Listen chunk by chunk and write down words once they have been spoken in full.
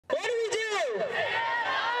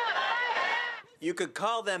You could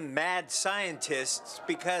call them mad scientists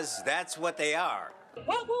because that's what they are.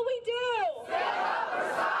 What will we do? Stand up for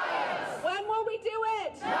science. When will we do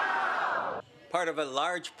it? Now. Part of a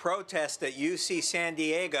large protest at UC San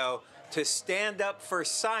Diego to stand up for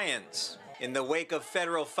science in the wake of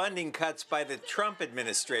federal funding cuts by the Trump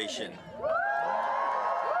administration.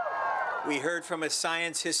 We heard from a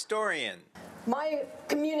science historian. My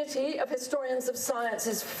community of historians of science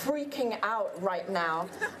is freaking out right now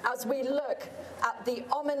as we look at the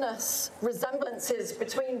ominous resemblances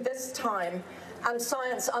between this time and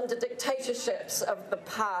science under dictatorships of the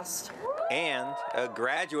past. And a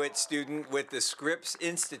graduate student with the Scripps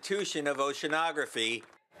Institution of Oceanography.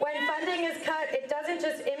 When funding is cut, it doesn't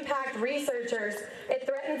just impact researchers, it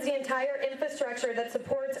threatens the entire infrastructure that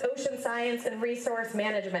supports ocean science and resource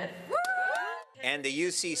management. And a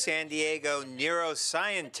UC San Diego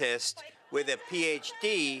neuroscientist with a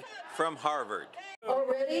PhD from Harvard.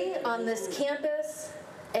 Already on this campus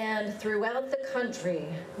and throughout the country,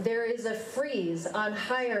 there is a freeze on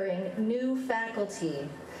hiring new faculty.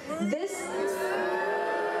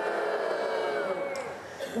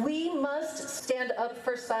 We must stand up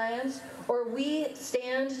for science, or we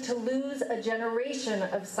stand to lose a generation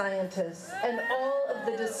of scientists and all of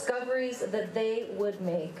the discoveries that they would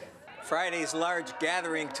make. Friday's large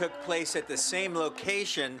gathering took place at the same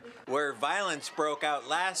location where violence broke out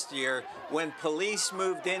last year when police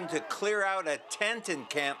moved in to clear out a tent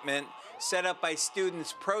encampment set up by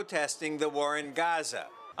students protesting the war in Gaza.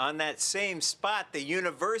 On that same spot, the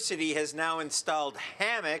university has now installed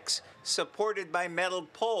hammocks supported by metal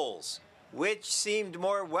poles, which seemed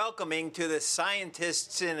more welcoming to the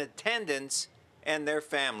scientists in attendance and their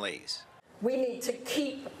families. We need to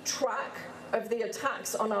keep track of the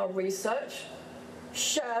attacks on our research,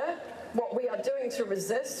 share what we are doing to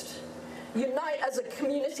resist, unite as a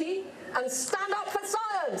community, and stand up for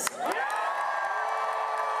science!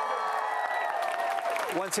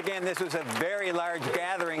 Once again, this was a very large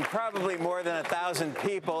gathering, probably more than 1,000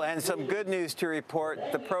 people, and some good news to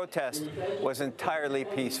report. The protest was entirely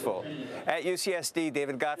peaceful. At UCSD,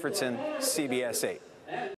 David Gottfredson, CBS 8.